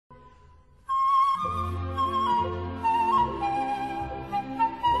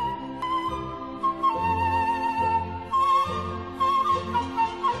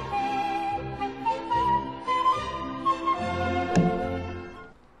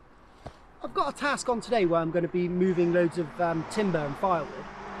I've got a task on today where I'm going to be moving loads of timber and firewood,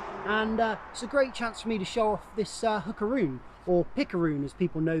 and it's a great chance for me to show off this hookaroon, or pickaroon as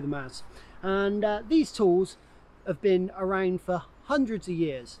people know them as. And these tools have been around for hundreds of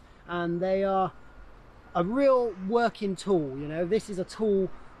years, and they are a real working tool. You know, this is a tool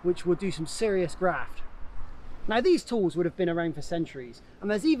which will do some serious graft. Now, these tools would have been around for centuries,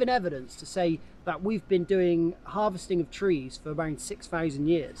 and there's even evidence to say that we've been doing harvesting of trees for around 6,000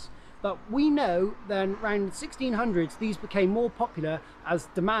 years. But we know then around the 1600s these became more popular as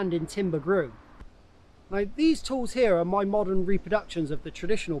demand in timber grew. Now, these tools here are my modern reproductions of the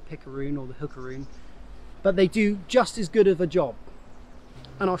traditional picaroon or the hookaroon, but they do just as good of a job,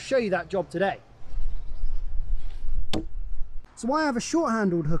 and I'll show you that job today. So I have a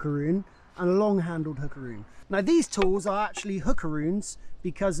short-handled hookaroon and a long-handled hookaroon. Now, these tools are actually hookaroons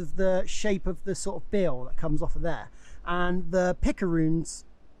because of the shape of the sort of bill that comes off of there, and the picaroons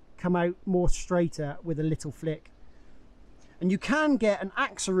come out more straighter with a little flick. And you can get an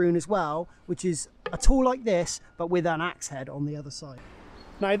axaroon as well, which is a tool like this but with an axe head on the other side.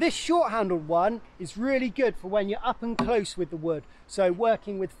 Now, this short-handled one is really good for when you're up and close with the wood, so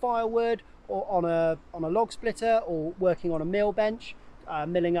working with firewood or on a log splitter, or working on a mill bench,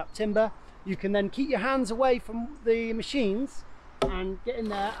 milling up timber. You can then keep your hands away from the machines and get in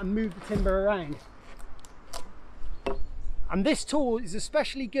there and move the timber around. And this tool is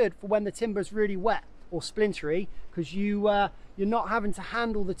especially good for when the timber is really wet or splintery, because you're not having to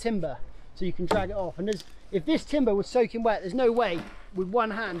handle the timber, so you can drag it off. And if this timber was soaking wet, there's no way with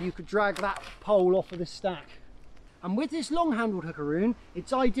one hand you could drag that pole off of the stack. And with this long-handled hookaroon,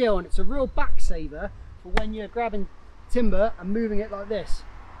 it's ideal, and it's a real back saver for when you're grabbing timber and moving it like this.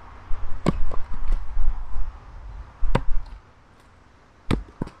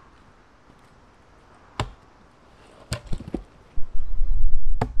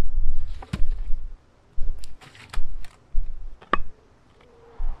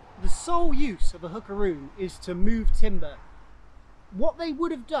 The sole use of a hookaroon is to move timber. What they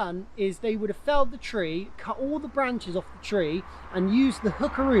would have done is they would have felled the tree, cut all the branches off the tree, and used the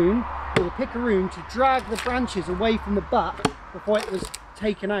hookaroon or the picaroon to drag the branches away from the butt before it was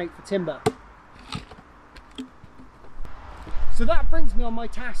taken out for timber. So that brings me on my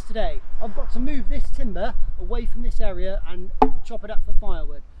task today. I've got to move this timber away from this area and chop it up for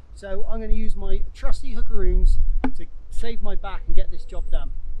firewood. So I'm going to use my trusty hookaroons to save my back and get this job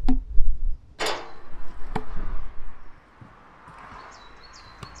done.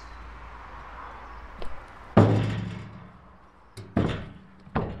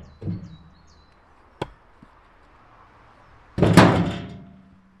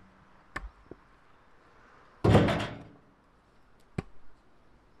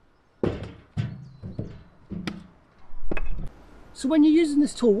 So when you're using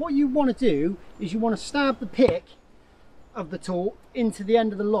this tool, what you want to do is you want to stab the pick of the tool into the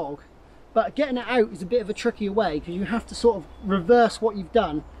end of the log, but getting it out is a bit of a trickier way, because you have to sort of reverse what you've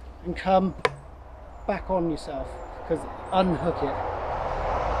done and come back on yourself, because unhook it.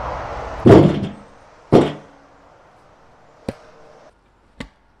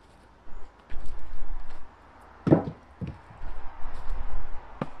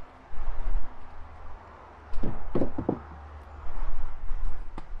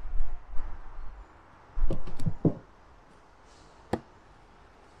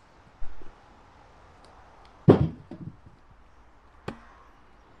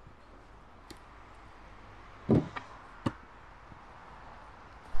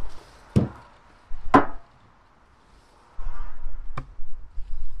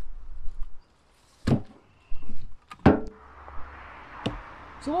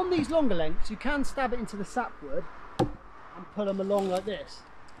 So on these longer lengths, you can stab it into the sapwood and pull them along like this.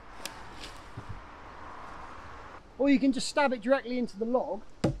 Or you can just stab it directly into the log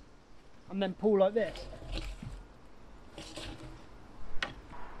and then pull like this.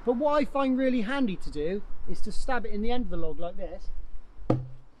 But what I find really handy to do is to stab it in the end of the log like this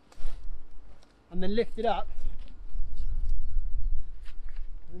and then lift it up,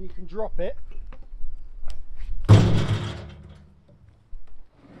 and then you can drop it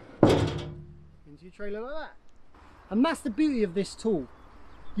into your trailer like that. And that's the beauty of this tool.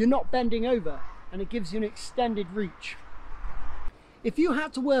 You're not bending over, and it gives you an extended reach. If you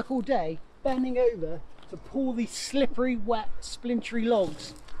had to work all day bending over to pull these slippery, wet, splintery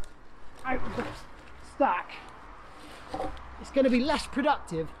logs out of the stack, it's going to be less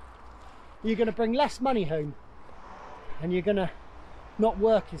productive, you're going to bring less money home, and you're going to not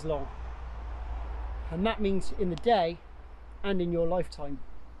work as long. And that means in the day and in your lifetime.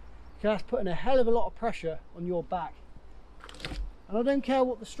 That's putting a hell of a lot of pressure on your back. And I don't care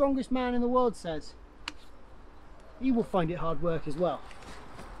what the strongest man in the world says, he will find it hard work as well.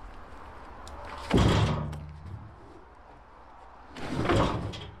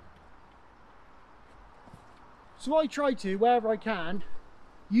 So I try to, wherever I can,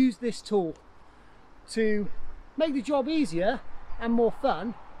 use this tool to make the job easier and more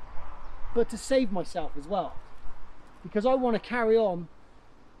fun, but to save myself as well. Because I want to carry on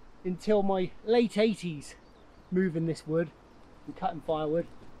until my late 80s moving this wood and cutting firewood,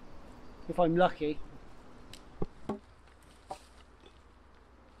 if I'm lucky.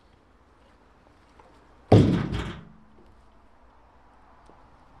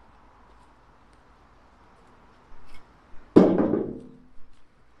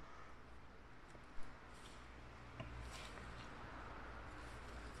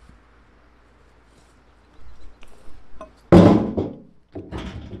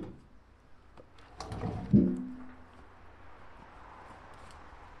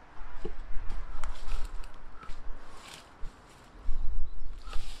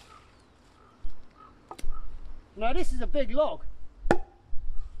 Now this is a big log.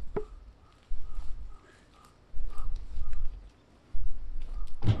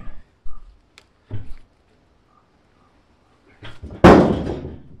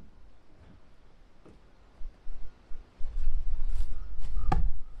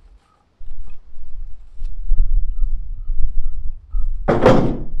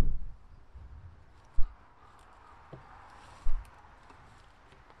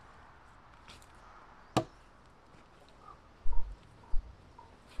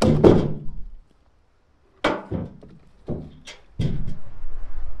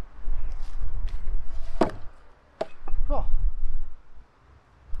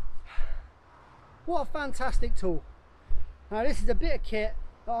 What a fantastic tool. Now this is a bit of kit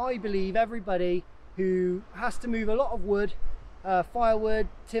that I believe everybody who has to move a lot of wood, firewood,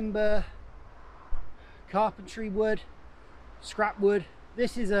 timber, carpentry wood, scrap wood,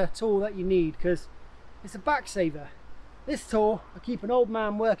 this is a tool that you need because it's a back saver. This tool will keep an old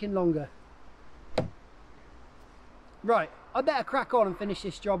man working longer. Right, I better crack on and finish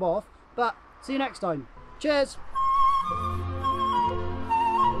this job off, but see you next time. Cheers!